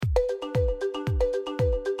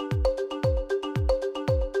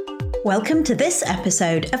Welcome to this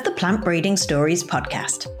episode of the Plant Breeding Stories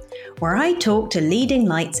podcast, where I talk to leading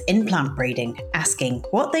lights in plant breeding, asking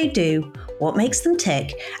what they do, what makes them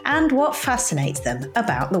tick, and what fascinates them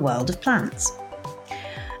about the world of plants.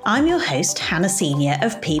 I'm your host, Hannah Senior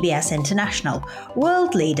of PBS International,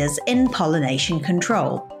 world leaders in pollination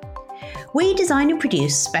control. We design and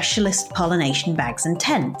produce specialist pollination bags and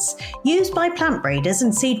tents used by plant breeders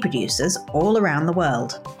and seed producers all around the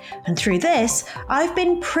world. And through this, I've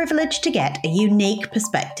been privileged to get a unique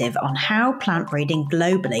perspective on how plant breeding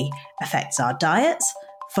globally affects our diets,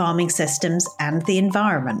 farming systems, and the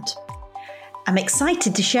environment. I'm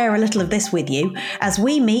excited to share a little of this with you as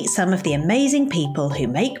we meet some of the amazing people who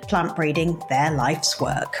make plant breeding their life's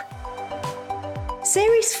work.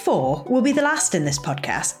 Series 4 will be the last in this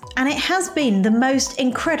podcast, and it has been the most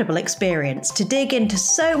incredible experience to dig into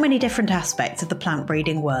so many different aspects of the plant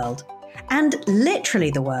breeding world. And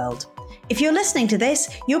literally the world. If you're listening to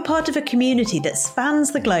this, you're part of a community that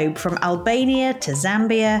spans the globe from Albania to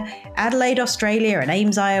Zambia, Adelaide, Australia, and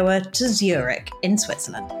Ames, Iowa to Zurich in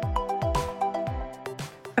Switzerland.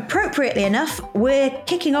 Appropriately enough, we're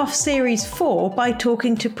kicking off Series 4 by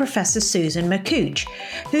talking to Professor Susan McCouch,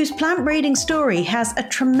 whose plant breeding story has a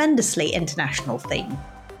tremendously international theme.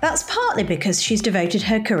 That's partly because she's devoted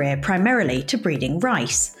her career primarily to breeding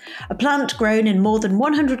rice, a plant grown in more than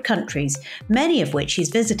 100 countries, many of which she's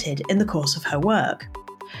visited in the course of her work.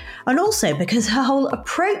 And also because her whole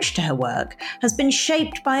approach to her work has been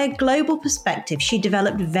shaped by a global perspective she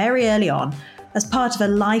developed very early on as part of a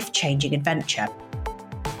life-changing adventure.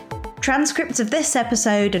 Transcripts of this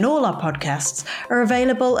episode and all our podcasts are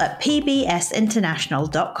available at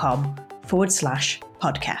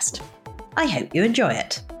pbsinternational.com/podcast. I hope you enjoy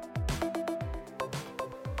it.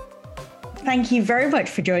 Thank you very much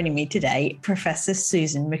for joining me today, Professor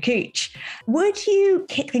Susan McCouch. Would you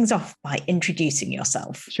kick things off by introducing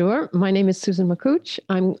yourself? Sure. My name is Susan McCouch.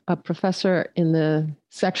 I'm a professor in the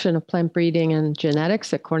section of plant breeding and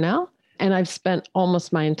genetics at Cornell. And I've spent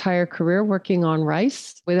almost my entire career working on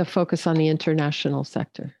rice with a focus on the international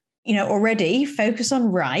sector. You know, already focus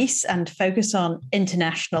on rice and focus on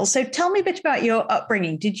international. So tell me a bit about your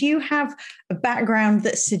upbringing. Did you have a background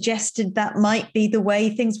that suggested that might be the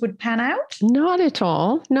way things would pan out? Not at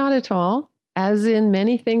all. Not at all. As in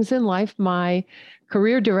many things in life, my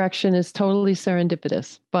career direction is totally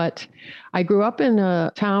serendipitous. But I grew up in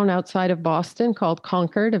a town outside of Boston called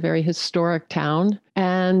Concord, a very historic town.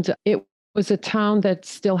 And it was a town that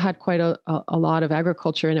still had quite a lot of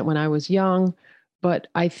agriculture in it when I was young. But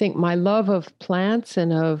I think my love of plants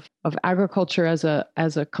and of agriculture as a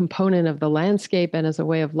component of the landscape and as a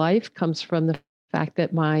way of life comes from the fact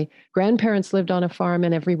that my grandparents lived on a farm,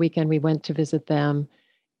 and every weekend we went to visit them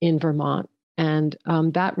in Vermont. And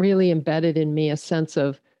that really embedded in me a sense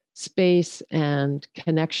of space and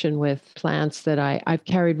connection with plants that I've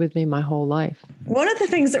carried with me my whole life. One of the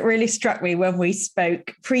things that really struck me when we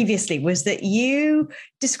spoke previously was that you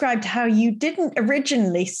described how you didn't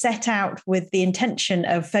originally set out with the intention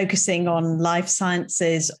of focusing on life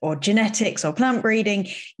sciences or genetics or plant breeding.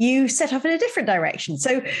 You set off in a different direction.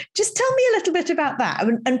 So just tell me a little bit about that,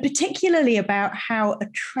 and particularly about how a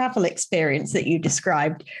travel experience that you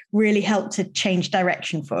described really helped to change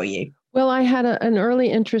direction for you. Well, I had an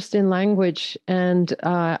early interest in language, and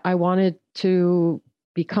I wanted to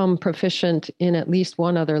become proficient in at least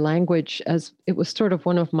one other language, as it was sort of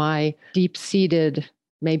one of my deep-seated,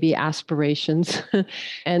 maybe, aspirations.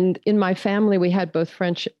 And in my family, we had both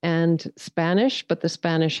French and Spanish, but the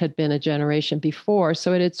Spanish had been a generation before,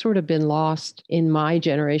 so it had sort of been lost in my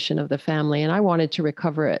generation of the family, and I wanted to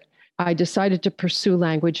recover it. I decided to pursue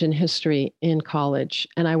language and history in college,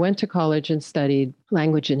 and I went to college and studied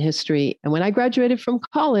language and history. And when I graduated from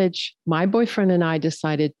college, my boyfriend and I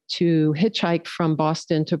decided to hitchhike from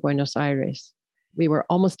Boston to Buenos Aires. We were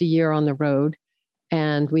almost a year on the road,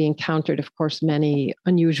 and we encountered, of course, many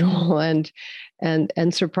unusual and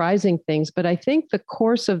surprising things. But I think the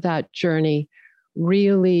course of that journey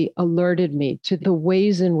really alerted me to the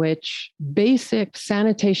ways in which basic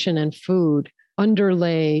sanitation and food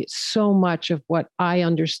underlay so much of what I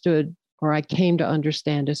understood, or I came to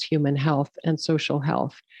understand, as human health and social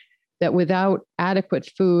health. That without adequate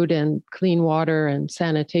food and clean water and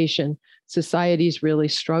sanitation, societies really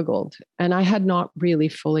struggled. And I had not really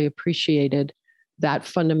fully appreciated that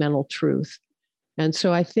fundamental truth. And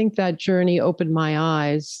so I think that journey opened my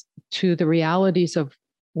eyes to the realities of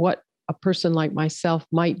what a person like myself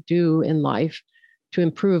might do in life to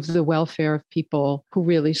improve the welfare of people who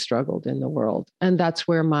really struggled in the world. And that's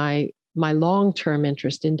where my long-term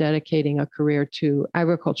interest in dedicating a career to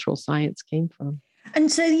agricultural science came from.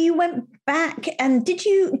 And so you went back, and did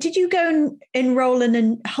you go and enroll in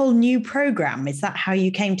a whole new program? Is that how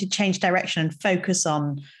you came to change direction and focus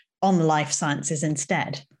on life sciences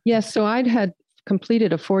instead? Yes, so I'd had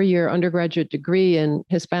completed a 4-year undergraduate degree in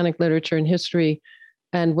Hispanic literature and history.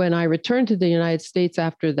 And when I returned to the United States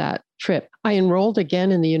after that trip, I enrolled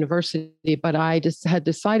again in the university, but I just had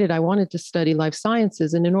decided I wanted to study life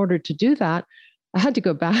sciences. And in order to do that, I had to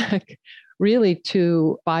go back really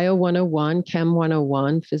to Bio 101, Chem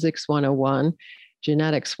 101, Physics 101,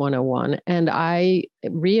 Genetics 101. And I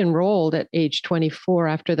re-enrolled at age 24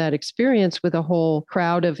 after that experience with a whole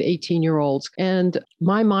crowd of 18-year-olds. And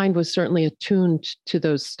my mind was certainly attuned to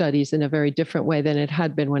those studies in a very different way than it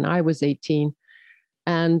had been when I was 18.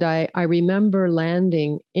 And I remember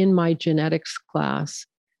landing in my genetics class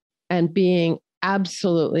and being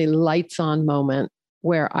absolutely lights on moment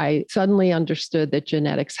where I suddenly understood that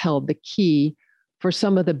genetics held the key for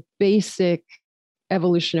some of the basic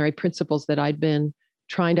evolutionary principles that I'd been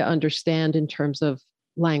trying to understand in terms of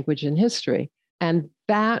language and history. And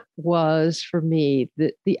that was, for me,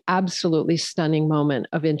 the absolutely stunning moment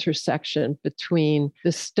of intersection between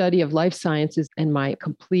the study of life sciences and my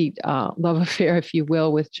complete love affair, if you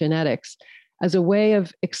will, with genetics, as a way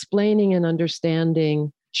of explaining and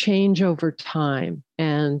understanding change over time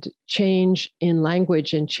and change in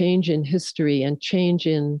language and change in history and change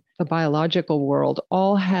in the biological world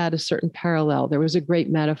all had a certain parallel. There was a great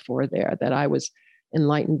metaphor there that I was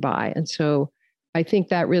enlightened by. And so I think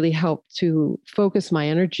that really helped to focus my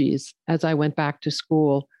energies as I went back to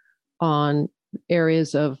school on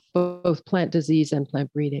areas of both plant disease and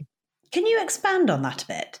plant breeding. Can you expand on that a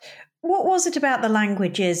bit? What was it about the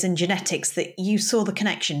languages and genetics that you saw the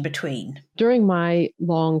connection between? During my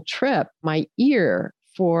long trip, my ear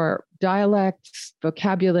for dialects,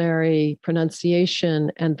 vocabulary,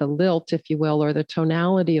 pronunciation, and the lilt, if you will, or the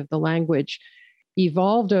tonality of the language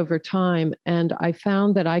evolved over time. And I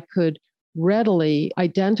found that I could readily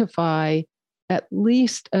identify at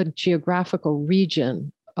least a geographical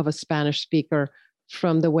region of a Spanish speaker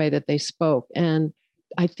from the way that they spoke. And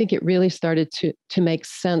I think it really started to make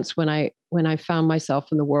sense when I found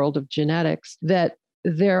myself in the world of genetics, that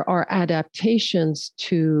there are adaptations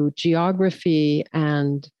to geography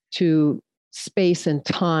and to space and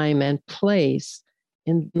time and place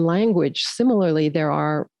in language. Similarly, there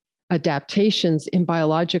are adaptations in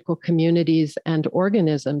biological communities and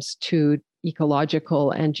organisms to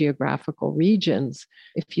ecological and geographical regions.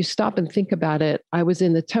 If you stop and think about it, I was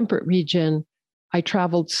in the temperate region. I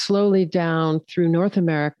traveled slowly down through North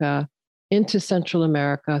America, into Central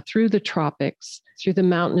America, through the tropics, through the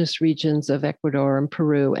mountainous regions of Ecuador and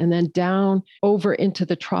Peru, and then down over into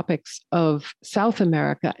the tropics of South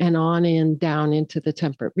America and on in down into the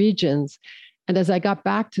temperate regions. And as I got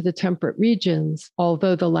back to the temperate regions,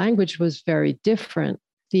 although the language was very different,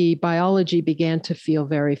 the biology began to feel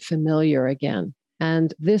very familiar again.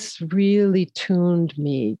 And this really tuned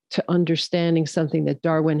me to understanding something that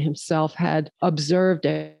Darwin himself had observed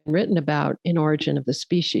and written about in Origin of the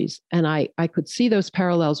Species. And I could see those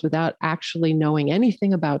parallels without actually knowing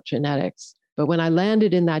anything about genetics. But when I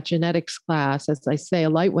landed in that genetics class, as I say,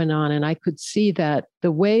 a light went on, and I could see that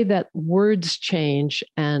the way that words change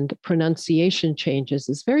and pronunciation changes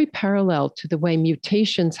is very parallel to the way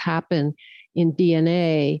mutations happen in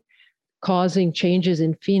DNA, causing changes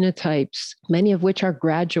in phenotypes, many of which are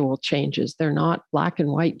gradual changes. They're not black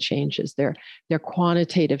and white changes. They're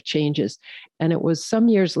quantitative changes. And it was some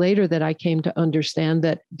years later that I came to understand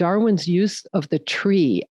that Darwin's use of the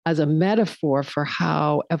tree as a metaphor for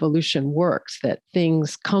how evolution works, that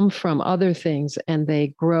things come from other things and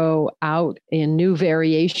they grow out in new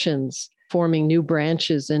variations, forming new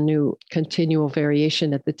branches and new continual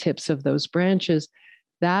variation at the tips of those branches.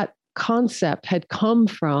 That concept had come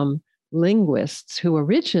from linguists who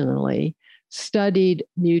originally studied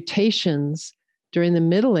mutations during the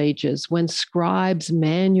Middle Ages when scribes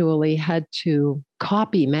manually had to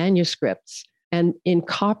copy manuscripts. And in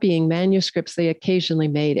copying manuscripts, they occasionally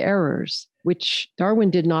made errors, which Darwin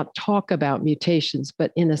did not talk about mutations,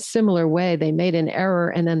 but in a similar way, they made an error,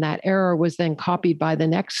 and then that error was then copied by the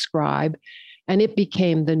next scribe, and it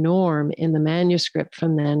became the norm in the manuscript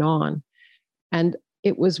from then on. And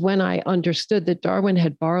it was when I understood that Darwin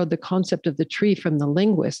had borrowed the concept of the tree from the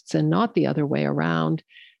linguists and not the other way around,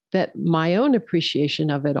 that my own appreciation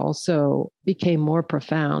of it also became more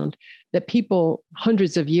profound, that people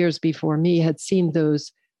hundreds of years before me had seen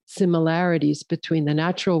those similarities between the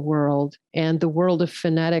natural world and the world of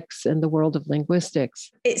phonetics and the world of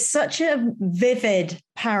linguistics. It's such a vivid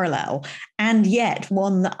parallel, and yet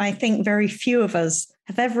one that I think very few of us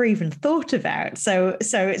have ever even thought about. So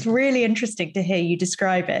it's really interesting to hear you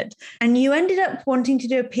describe it. And you ended up wanting to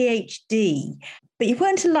do a PhD, but you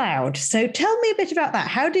weren't allowed. So tell me a bit about that.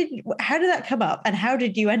 How did that come up, and how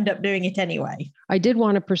did you end up doing it anyway? I did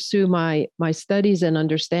want to pursue my studies and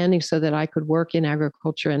understanding so that I could work in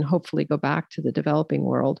agriculture and hopefully go back to the developing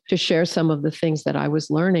world to share some of the things that I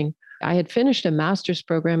was learning. I had finished a master's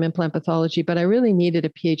program in plant pathology, but I really needed a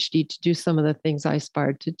PhD to do some of the things I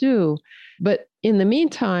aspired to do. But in the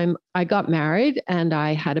meantime, I got married and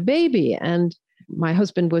I had a baby, and my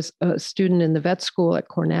husband was a student in the vet school at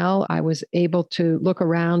Cornell. I was able to look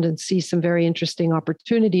around and see some very interesting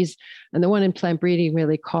opportunities. And the one in plant breeding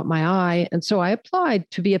really caught my eye. And so I applied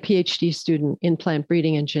to be a PhD student in plant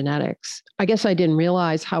breeding and genetics. I guess I didn't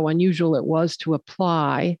realize how unusual it was to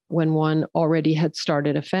apply when one already had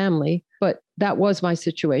started a family. But that was my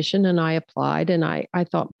situation, and I applied, and I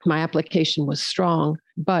thought my application was strong.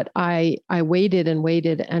 But I waited and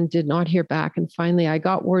waited and did not hear back. And finally, I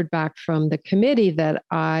got word back from the committee that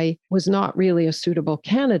I was not really a suitable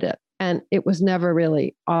candidate. And it was never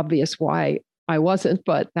really obvious why I wasn't,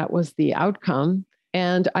 but that was the outcome.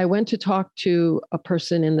 And I went to talk to a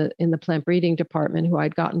person in the plant breeding department who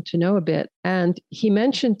I'd gotten to know a bit. And he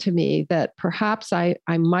mentioned to me that perhaps I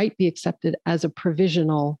might be accepted as a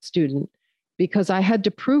provisional student because I had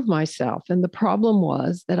to prove myself. And the problem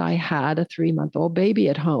was that I had a 3-month-old baby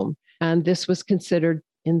at home. And this was considered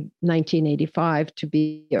in 1985 to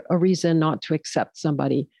be a reason not to accept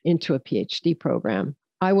somebody into a PhD program.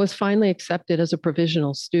 I was finally accepted as a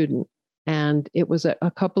provisional student. And it was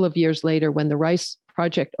a couple of years later when the rice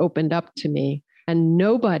project opened up to me, and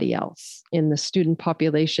nobody else in the student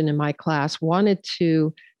population in my class wanted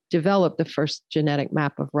to develop the first genetic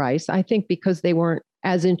map of rice. I think because they weren't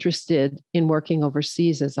as interested in working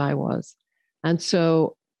overseas as I was. And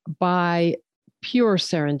so by pure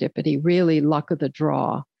serendipity, really luck of the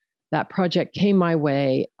draw, that project came my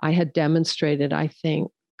way. I had demonstrated, I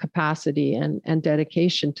think, capacity and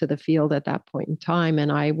dedication to the field at that point in time.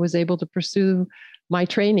 And I was able to pursue my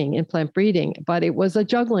training in plant breeding, but it was a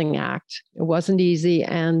juggling act. It wasn't easy.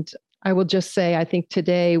 And I will just say, I think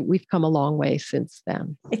today we've come a long way since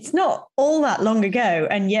then. It's not all that long ago.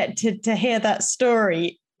 And yet to hear that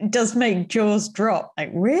story does make jaws drop. Like,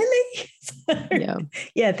 really?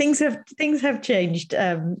 Yeah, things have changed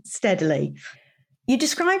steadily. You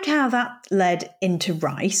described how that led into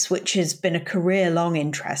rice, which has been a career-long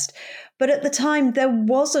interest. But at the time, there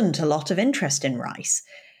wasn't a lot of interest in rice.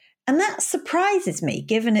 And that surprises me,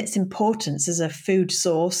 given its importance as a food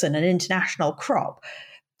source and an international crop.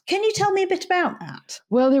 Can you tell me a bit about that?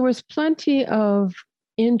 Well, there was plenty of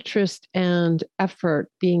interest and effort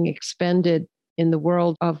being expended in the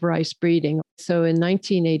world of rice breeding. So in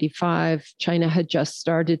 1985, China had just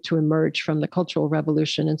started to emerge from the Cultural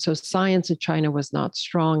Revolution. And so science in China was not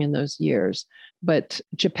strong in those years. But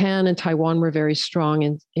Japan and Taiwan were very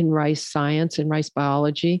strong in rice science and rice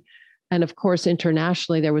biology. And of course,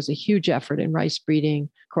 internationally, there was a huge effort in rice breeding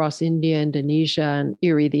across India, Indonesia, and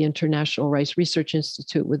IRRI, the International Rice Research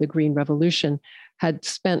Institute with the Green Revolution, had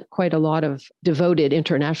spent quite a lot of devoted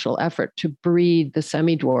international effort to breed the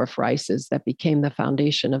semi-dwarf rices that became the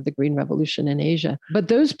foundation of the Green Revolution in Asia. But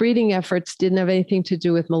those breeding efforts didn't have anything to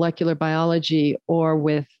do with molecular biology or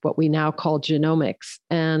with what we now call genomics.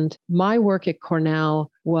 And my work at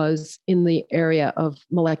Cornell was in the area of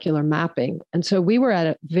molecular mapping. And so we were at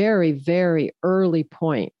a very, very early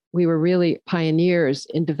point. We were really pioneers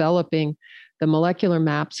in developing the molecular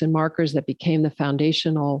maps and markers that became the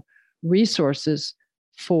foundational resources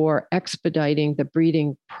for expediting the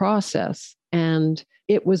breeding process. And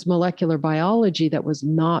it was molecular biology that was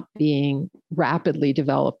not being rapidly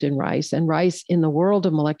developed in rice. And rice in the world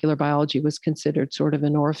of molecular biology was considered sort of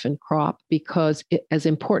an orphan crop because as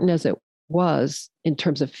important as it was in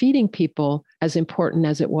terms of feeding people, as important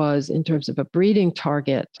as it was in terms of a breeding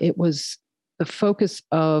target, it was the focus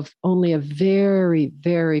of only a very,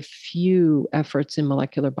 very few efforts in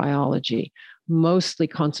molecular biology, mostly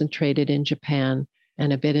concentrated in Japan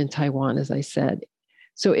and a bit in Taiwan, as I said.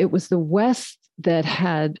 So it was the West that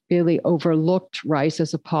had really overlooked rice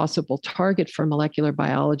as a possible target for molecular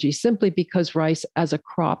biology, simply because rice as a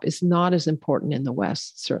crop is not as important in the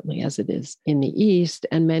West, certainly as it is in the East.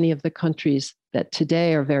 And many of the countries that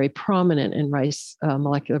today are very prominent in rice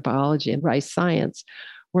molecular biology and rice science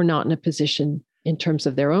were not in a position in terms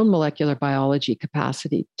of their own molecular biology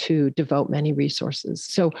capacity to devote many resources.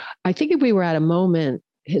 So I think if we were at a moment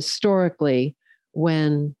historically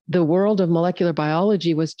when the world of molecular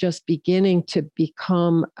biology was just beginning to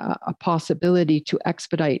become a possibility to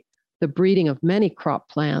expedite the breeding of many crop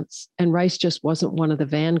plants. And rice just wasn't one of the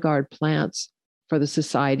vanguard plants for the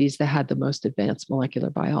societies that had the most advanced molecular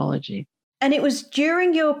biology. And it was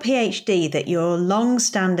during your PhD that your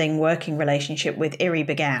long-standing working relationship with IRRI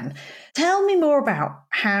began. Tell me more about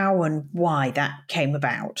how and why that came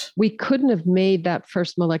about. We couldn't have made that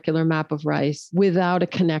first molecular map of rice without a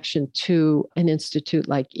connection to an institute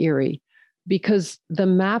like IRRI, because the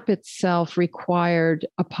map itself required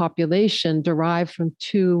a population derived from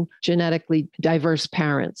two genetically diverse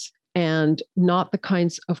parents and not the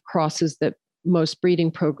kinds of crosses that most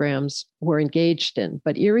breeding programs were engaged in.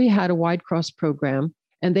 But IRRI had a wide cross program,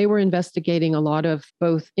 and they were investigating a lot of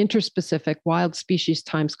both interspecific wild species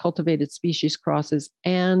times cultivated species crosses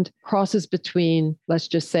and crosses between, let's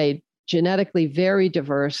just say, genetically very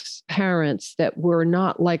diverse parents that were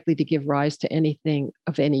not likely to give rise to anything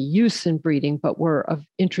of any use in breeding, but were of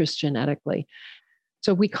interest genetically.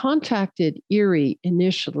 So we contacted IRRI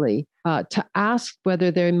initially to ask whether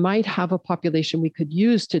they might have a population we could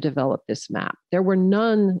use to develop this map. There were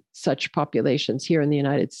none such populations here in the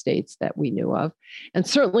United States that we knew of, and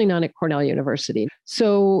certainly none at Cornell University.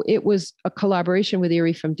 So it was a collaboration with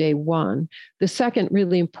IRRI from day one. The second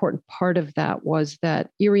really important part of that was that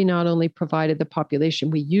IRRI not only provided the population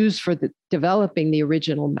we used for developing the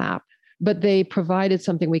original map, but they provided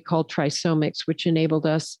something we call trisomics, which enabled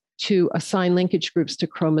us to assign linkage groups to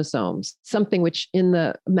chromosomes, something which in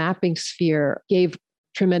the mapping sphere gave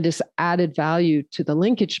tremendous added value to the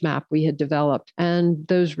linkage map we had developed. And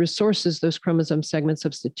those resources, those chromosome segment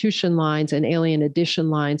substitution lines and alien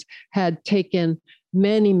addition lines had taken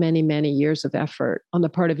many, many, many years of effort on the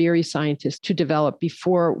part of IRRI scientists to develop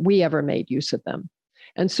before we ever made use of them.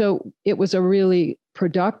 And so it was a really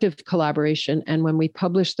productive collaboration. And when we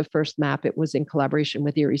published the first map, it was in collaboration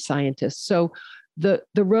with IRRI scientists. So the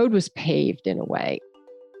road was paved in a way.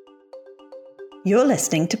 You're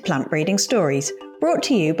listening to Plant Breeding Stories, brought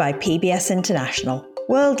to you by PBS International,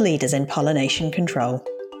 world leaders in pollination control.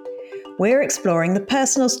 We're exploring the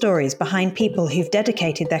personal stories behind people who've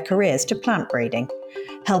dedicated their careers to plant breeding,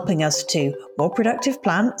 helping us to more productive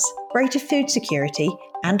plants, greater food security,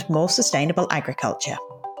 and more sustainable agriculture.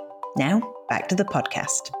 Now, back to the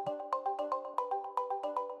podcast.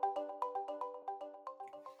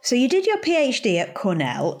 So you did your PhD at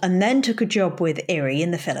Cornell and then took a job with IRRI in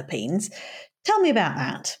the Philippines. Tell me about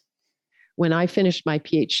that. When I finished my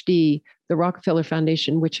PhD, the Rockefeller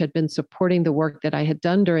Foundation, which had been supporting the work that I had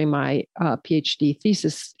done during my PhD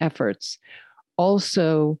thesis efforts,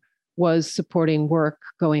 also was supporting work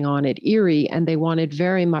going on at IRRI, and they wanted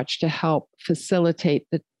very much to help facilitate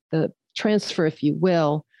the transfer, if you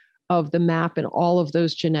will, of the map and all of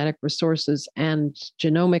those genetic resources and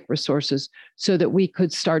genomic resources so that we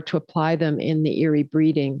could start to apply them in the IRRI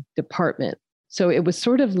breeding department. So it was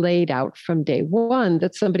sort of laid out from day one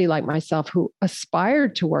that somebody like myself who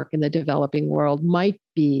aspired to work in the developing world might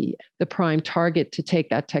be the prime target to take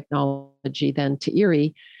that technology then to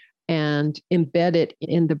IRRI and embed it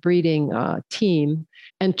in the breeding team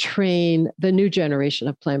and train the new generation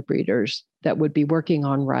of plant breeders that would be working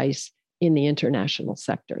on rice in the international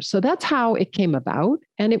sector. So that's how it came about.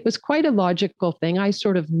 And it was quite a logical thing. I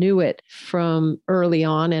sort of knew it from early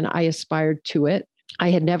on and I aspired to it.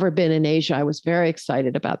 I had never been in Asia. I was very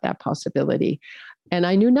excited about that possibility. And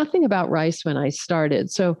I knew nothing about rice when I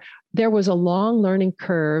started. So there was a long learning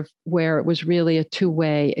curve where it was really a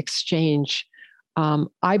two-way exchange.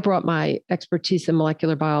 I brought my expertise in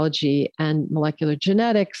molecular biology and molecular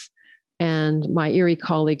genetics, and my IRRI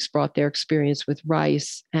colleagues brought their experience with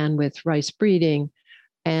rice and with rice breeding.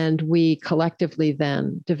 And we collectively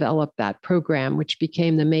then developed that program, which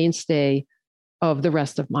became the mainstay of the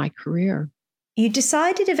rest of my career. You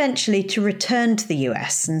decided eventually to return to the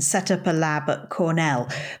US and set up a lab at Cornell,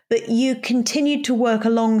 but you continued to work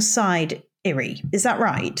alongside IRRI. Is that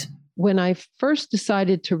right? When I first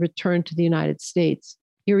decided to return to the United States,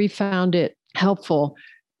 IRRI found it helpful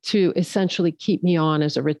to essentially keep me on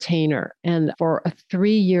as a retainer. And for a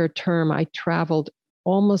 3-year term, I traveled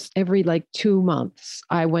almost every 2 months.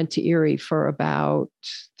 I went to IRRI for about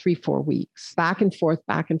 3-4 weeks, back and forth.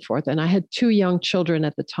 And I had 2 young children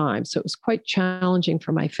at the time. So it was quite challenging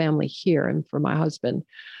for my family here and for my husband.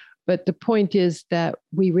 But the point is that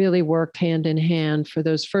we really worked hand in hand for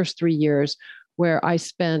those first 3 years, where I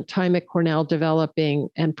spent time at Cornell developing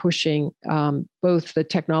and pushing both the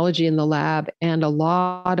technology in the lab and a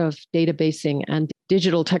lot of databasing and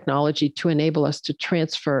digital technology to enable us to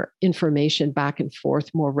transfer information back and forth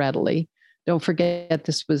more readily Don't forget,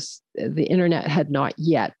 the internet had not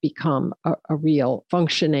yet become a real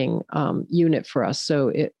functioning unit for us.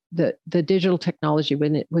 So the digital technology,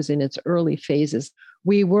 when it was in its early phases,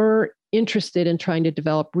 we were interested in trying to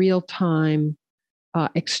develop real-time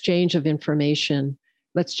exchange of information.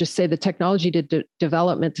 Let's just say the technology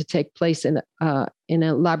development to take place in a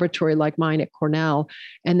laboratory like mine at Cornell,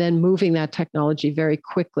 and then moving that technology very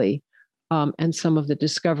quickly and some of the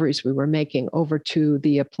discoveries we were making over to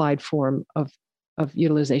the applied form of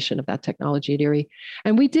utilization of that technology at Erie.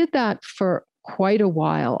 And we did that for quite a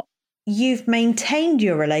while. You've maintained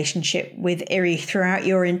your relationship with Erie throughout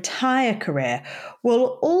your entire career,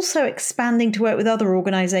 while also expanding to work with other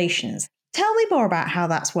organizations. Tell me more about how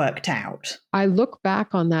that's worked out. I look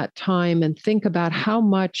back on that time and think about how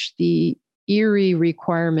much the Erie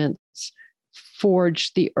requirements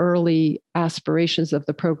forged the early aspirations of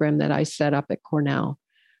the program that I set up at Cornell.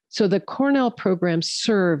 So the Cornell program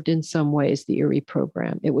served in some ways the Erie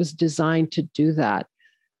program. It was designed to do that.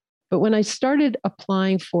 But when I started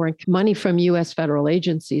applying for money from US federal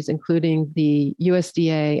agencies, including the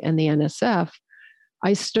USDA and the NSF,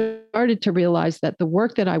 I started to realize that the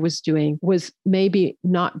work that I was doing was maybe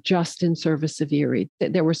not just in service of Erie.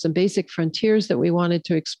 There were some basic frontiers that we wanted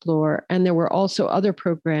to explore. And there were also other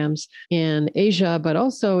programs in Asia, but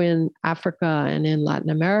also in Africa and in Latin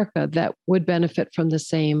America that would benefit from the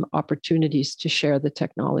same opportunities to share the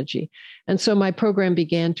technology. And so my program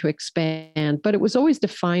began to expand, but it was always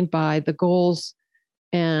defined by the goals,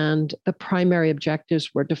 and the primary objectives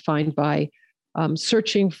were defined by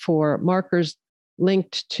searching for markers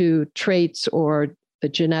linked to traits or the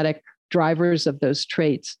genetic drivers of those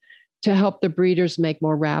traits to help the breeders make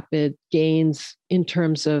more rapid gains in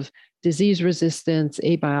terms of disease resistance,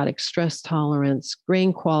 abiotic stress tolerance,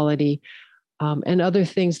 grain quality, and other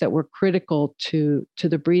things that were critical to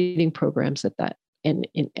the breeding programs at that in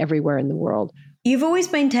everywhere in the world. You've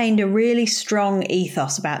always maintained a really strong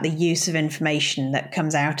ethos about the use of information that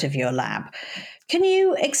comes out of your lab. Can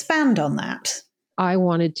you expand on that? I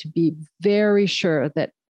wanted to be very sure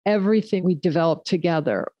that everything we developed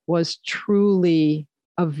together was truly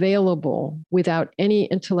available without any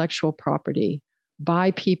intellectual property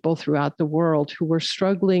by people throughout the world who were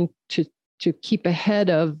struggling to keep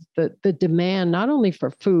ahead of the demand, not only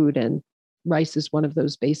for food, and rice is one of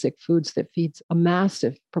those basic foods that feeds a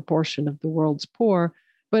massive proportion of the world's poor,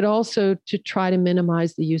 but also to try to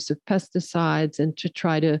minimize the use of pesticides and to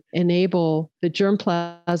try to enable the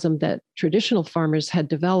germplasm that traditional farmers had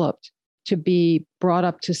developed to be brought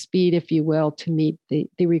up to speed, if you will, to meet the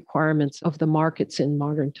requirements of the markets in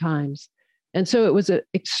modern times. And so it was an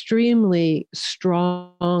extremely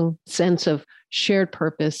strong sense of shared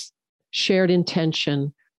purpose, shared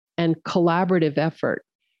intention, and collaborative effort.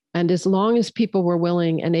 And as long as people were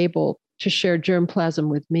willing and able to share germplasm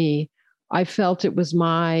with me, I felt it was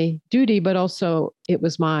my duty, but also it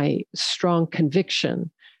was my strong conviction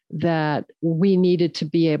that we needed to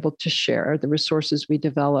be able to share the resources we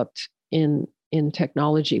developed in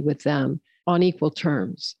technology with them on equal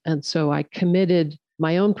terms. And so I committed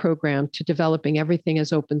my own program to developing everything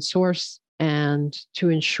as open source and to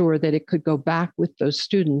ensure that it could go back with those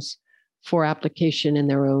students for application in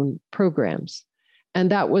their own programs. And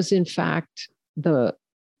that was, in fact, the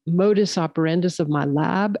modus operandus of my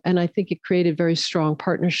lab. And I think it created very strong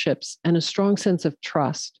partnerships and a strong sense of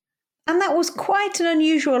trust. And that was quite an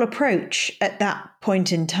unusual approach at that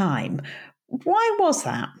point in time. Why was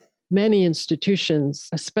that? Many institutions,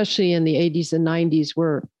 especially in the 80s and 90s,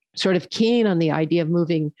 were sort of keen on the idea of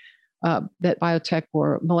moving that biotech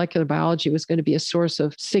or molecular biology was going to be a source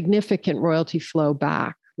of significant royalty flow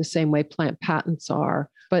back, the same way plant patents are.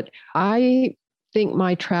 But I think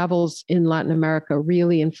my travels in Latin America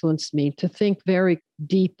really influenced me to think very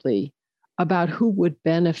deeply about who would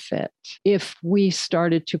benefit if we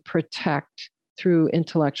started to protect through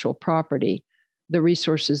intellectual property the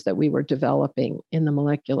resources that we were developing in the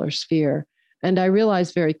molecular sphere. And I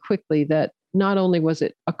realized very quickly that not only was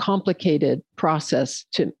it a complicated process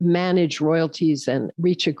to manage royalties and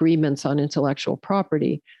reach agreements on intellectual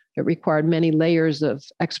property, it required many layers of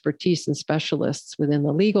expertise and specialists within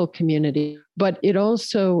the legal community, but it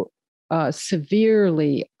also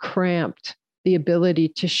severely cramped the ability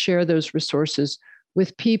to share those resources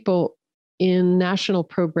with people in national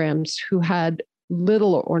programs who had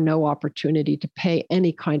little or no opportunity to pay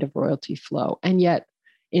any kind of royalty flow. And yet,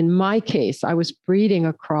 in my case, I was breeding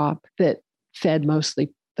a crop that fed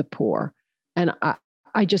mostly the poor. And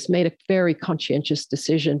I just made a very conscientious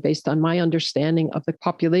decision based on my understanding of the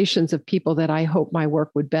populations of people that I hope my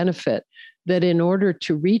work would benefit that in order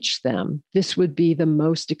to reach them, this would be the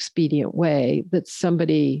most expedient way that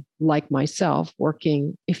somebody like myself,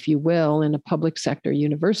 working, if you will, in a public sector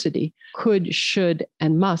university, could, should,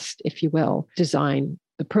 and must, if you will, design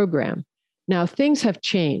the program. Now, things have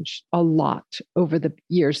changed a lot over the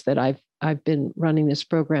years that I've been running this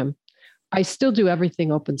program. I still do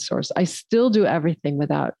everything open source. I still do everything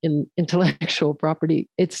without intellectual property.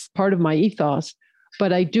 It's part of my ethos.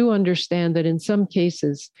 But I do understand that in some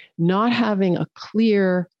cases, not having a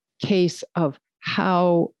clear case of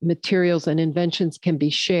how materials and inventions can be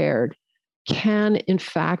shared can, in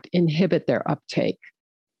fact, inhibit their uptake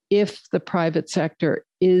if the private sector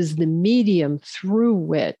is the medium through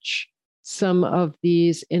which some of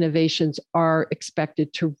these innovations are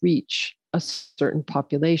expected to reach a certain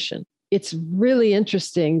population. It's really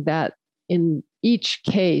interesting that in each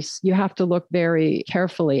case, you have to look very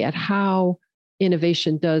carefully at how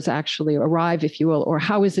innovation does actually arrive, if you will, or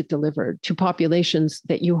how is it delivered to populations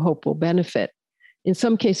that you hope will benefit. In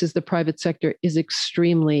some cases, the private sector is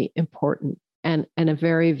extremely important and a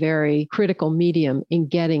very, very critical medium in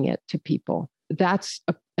getting it to people. That's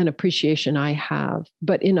an appreciation I have.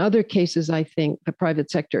 But in other cases, I think the private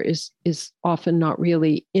sector is often not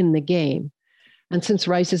really in the game. And since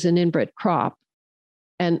rice is an inbred crop,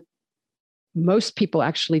 and most people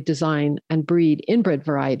actually design and breed inbred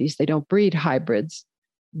varieties, they don't breed hybrids,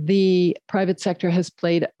 the private sector has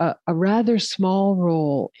played a rather small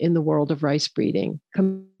role in the world of rice breeding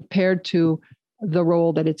compared to the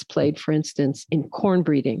role that it's played, for instance, in corn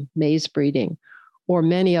breeding, maize breeding, or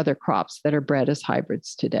many other crops that are bred as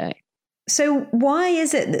hybrids today. So why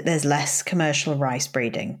is it that there's less commercial rice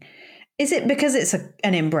breeding? Is it because it's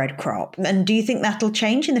an inbred crop? And do you think that'll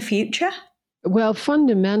change in the future? Well,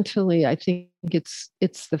 fundamentally, I think it's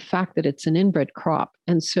the fact that it's an inbred crop.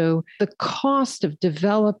 And so the cost of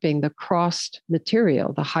developing the crossed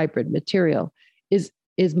material, the hybrid material, is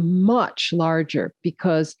much larger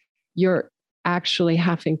because you're actually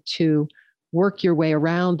having to work your way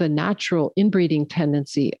around the natural inbreeding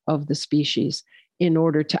tendency of the species in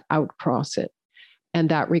order to outcross it. And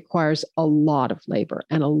that requires a lot of labor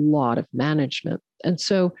and a lot of management. And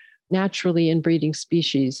so naturally inbreeding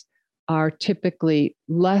species are typically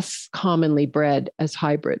less commonly bred as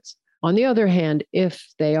hybrids. On the other hand, if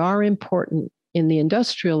they are important in the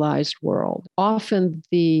industrialized world, often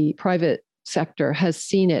the private sector has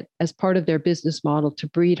seen it as part of their business model to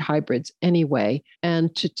breed hybrids anyway,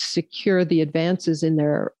 and to secure the advances in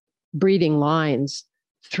their breeding lines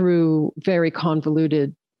through very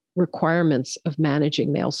convoluted requirements of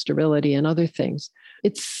managing male sterility and other things.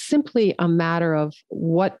 It's simply a matter of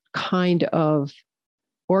what kind of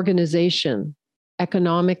organization,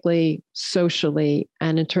 economically, socially,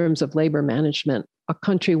 and in terms of labor management, a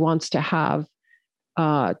country wants to have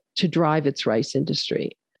to drive its rice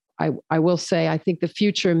industry. I will say, I think the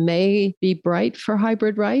future may be bright for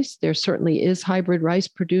hybrid rice. There certainly is hybrid rice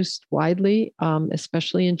produced widely,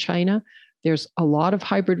 especially in China. There's a lot of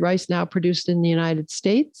hybrid rice now produced in the United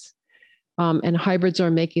States, and hybrids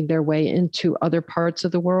are making their way into other parts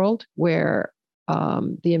of the world where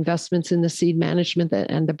the investments in the seed management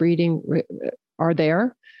and the breeding are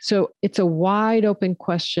there. So it's a wide open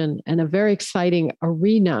question and a very exciting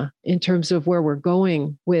arena in terms of where we're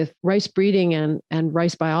going with rice breeding and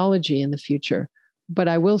rice biology in the future. But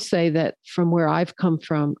I will say that from where I've come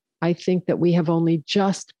from, I think that we have only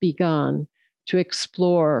just begun to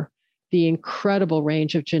explore the incredible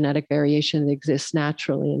range of genetic variation that exists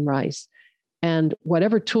naturally in rice. And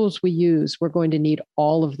whatever tools we use, we're going to need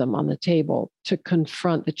all of them on the table to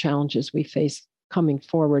confront the challenges we face coming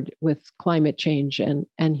forward with climate change and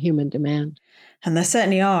human demand. And there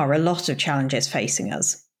certainly are a lot of challenges facing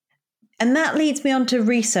us. And that leads me on to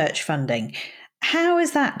research funding. How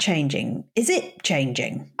is that changing? Is it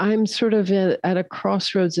changing? I'm sort of at a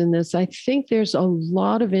crossroads in this. I think there's a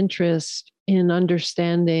lot of interest in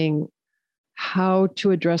understanding how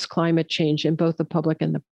to address climate change in both the public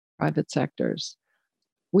and the private sectors.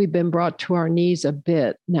 We've been brought to our knees a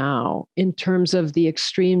bit now in terms of the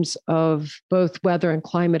extremes of both weather and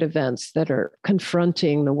climate events that are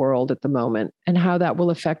confronting the world at the moment and how that will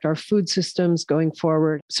affect our food systems going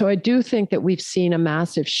forward. So I do think that we've seen a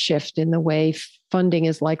massive shift in the way funding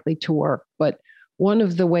is likely to work. But one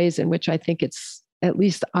of the ways in which I think it's, at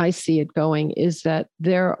least I see it going, is that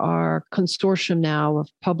there are consortium now of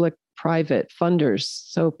public-private funders.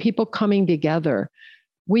 So people coming together.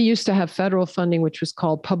 We used to have federal funding, which was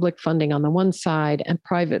called public funding on the one side, and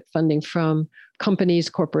private funding from companies,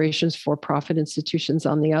 corporations, for-profit institutions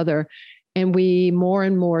on the other. And we more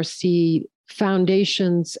and more see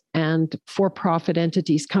foundations and for-profit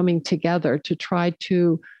entities coming together to try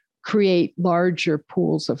to create larger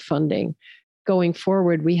pools of funding. Going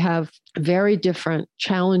forward, we have very different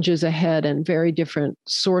challenges ahead and very different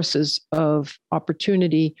sources of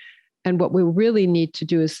opportunity. And what we really need to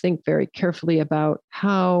do is think very carefully about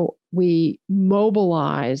how we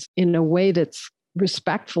mobilize in a way that's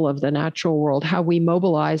respectful of the natural world, how we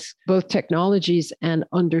mobilize both technologies and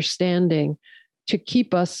understanding to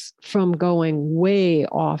keep us from going way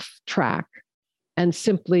off track and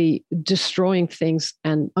simply destroying things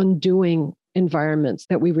and undoing environments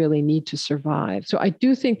that we really need to survive. So I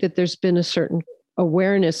do think that there's been a certain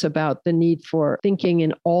awareness about the need for thinking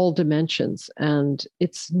in all dimensions. And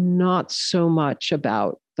it's not so much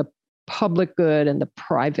about the public good and the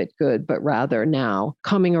private good, but rather now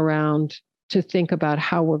coming around to think about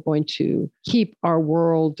how we're going to keep our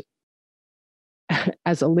world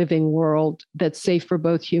as a living world that's safe for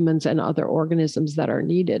both humans and other organisms that are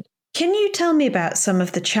needed. Can you tell me about some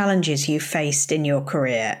of the challenges you faced in your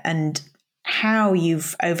career and how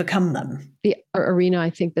you've overcome them? The arena, I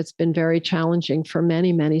think, that's been very challenging for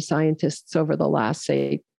many, many scientists over the last,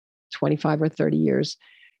 say, 25 or 30 years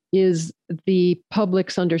is the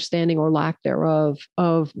public's understanding or lack thereof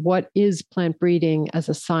of what is plant breeding as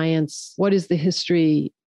a science, what is the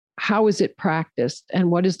history, how is it practiced,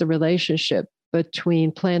 and what is the relationship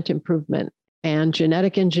between plant improvement and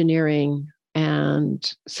genetic engineering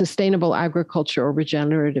and sustainable agriculture or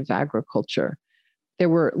regenerative agriculture. There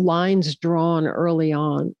were lines drawn early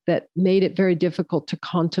on that made it very difficult to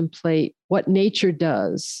contemplate what nature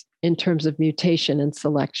does in terms of mutation and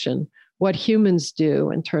selection, what humans do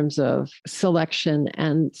in terms of selection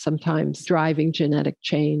and sometimes driving genetic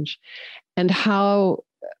change, and how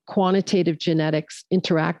quantitative genetics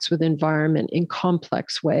interacts with environment in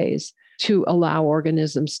complex ways to allow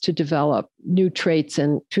organisms to develop new traits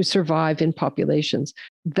and to survive in populations.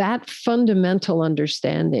 That fundamental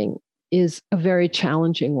understanding is a very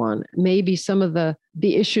challenging one. Maybe some of the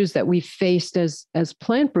issues that we've faced as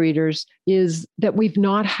plant breeders is that we've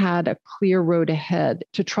not had a clear road ahead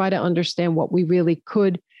to try to understand what we really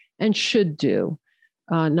could and should do,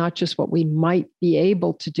 not just what we might be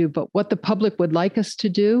able to do, but what the public would like us to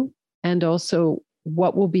do, and also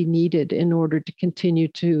what will be needed in order to continue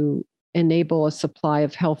to enable a supply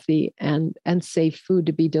of healthy and safe food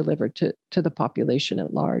to be delivered to the population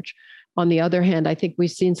at large. On the other hand, I think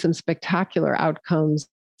we've seen some spectacular outcomes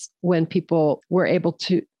when people were able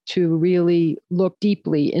to really look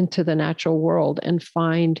deeply into the natural world and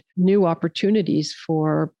find new opportunities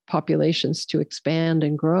for populations to expand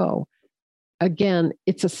and grow. Again,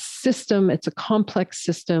 it's a system, it's a complex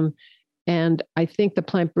system, and I think the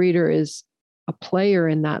plant breeder is a player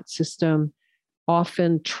in that system,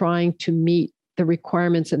 often trying to meet the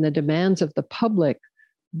requirements and the demands of the public,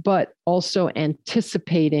 but also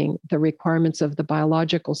anticipating the requirements of the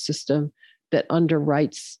biological system that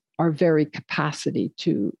underwrites our very capacity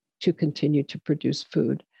to continue to produce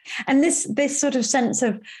food. And this sort of sense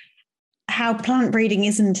of how plant breeding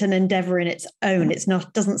isn't an endeavor in its own,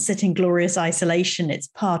 doesn't sit in glorious isolation. It's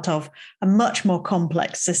part of a much more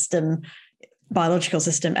complex system, biological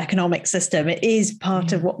system, economic system. It is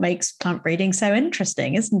part of what makes plant breeding so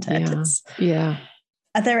interesting, isn't it? Yeah.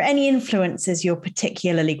 Are there any influences you're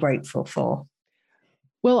particularly grateful for?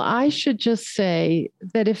 Well, I should just say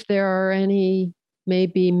that if there are any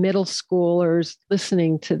maybe middle schoolers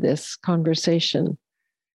listening to this conversation,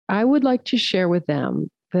 I would like to share with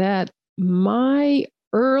them that my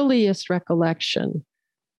earliest recollection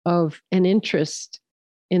of an interest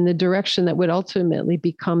in the direction that would ultimately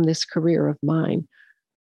become this career of mine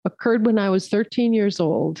occurred when I was 13 years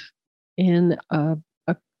old in a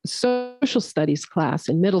social studies class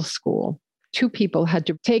in middle school. Two people had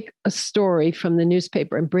to take a story from the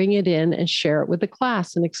newspaper and bring it in and share it with the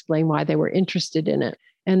class and explain why they were interested in it.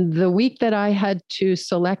 And the week that I had to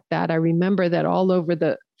select that, I remember that all over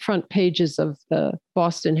the front pages of the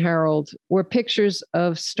Boston Herald were pictures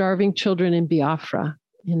of starving children in Biafra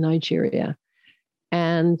in Nigeria.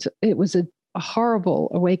 And it was a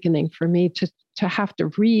horrible awakening for me to have to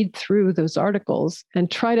read through those articles and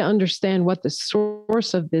try to understand what the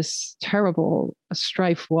source of this terrible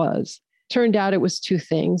strife was. Turned out it was two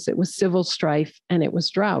things. It was civil strife and it was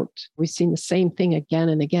drought. We've seen the same thing again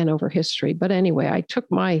and again over history. But anyway, I took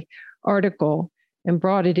my article and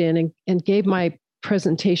brought it in and gave my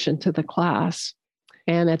presentation to the class.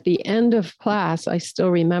 And at the end of class, I still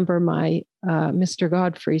remember my Mr.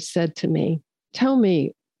 Godfrey said to me, "Tell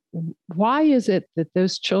me, why is it that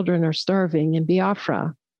those children are starving in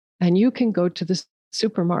Biafra and you can go to the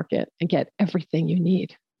supermarket and get everything you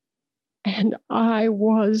need?" And I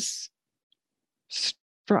was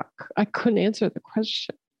struck. I couldn't answer the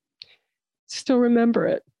question. Still remember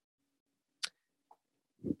it.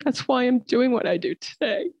 That's why I'm doing what I do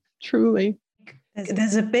today, truly.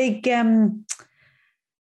 There's a big hand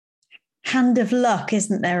of luck,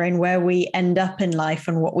 isn't there, in where we end up in life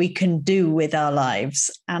and what we can do with our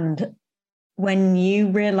lives. And when you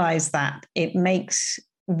realize that, it makes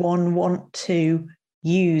one want to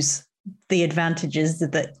use the advantages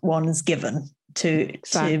that one's given to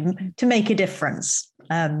make a difference.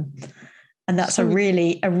 And that's a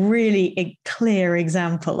really clear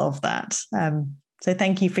example of that. So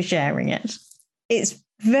thank you for sharing it. It's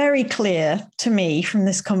very clear to me from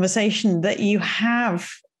this conversation that you have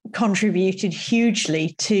contributed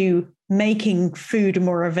hugely to making food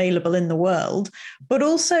more available in the world, but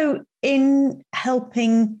also in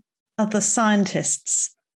helping other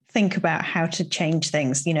scientists think about how to change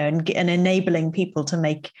things, and enabling people to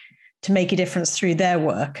make a difference through their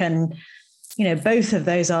work. And, both of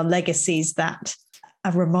those are legacies that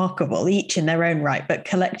are remarkable, each in their own right, but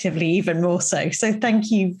collectively even more so. So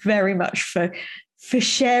thank you very much for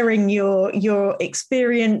sharing your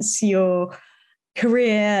experience, your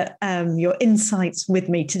career, your insights with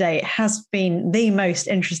me today. It has been the most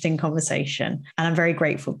interesting conversation, and I'm very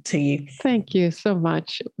grateful to you. Thank you so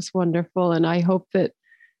much. It was wonderful. And I hope that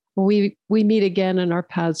we meet again and our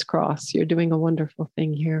paths cross. You're doing a wonderful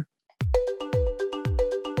thing here.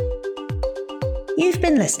 You've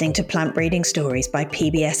been listening to Plant Breeding Stories by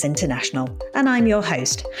PBS International, and I'm your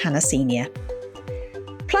host, Hannah Senior.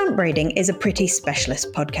 Plant breeding is a pretty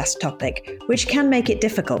specialist podcast topic, which can make it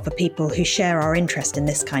difficult for people who share our interest in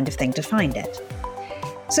this kind of thing to find it.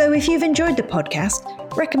 So if you've enjoyed the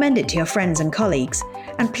podcast, recommend it to your friends and colleagues,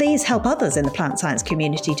 and please help others in the plant science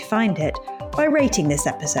community to find it by rating this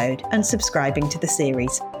episode and subscribing to the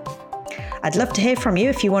series. I'd love to hear from you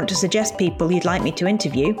if you want to suggest people you'd like me to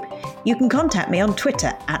interview. You can contact me on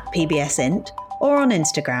Twitter @PBSInt or on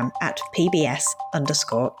Instagram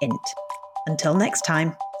 @PBS_int. Until next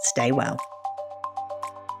time, stay well.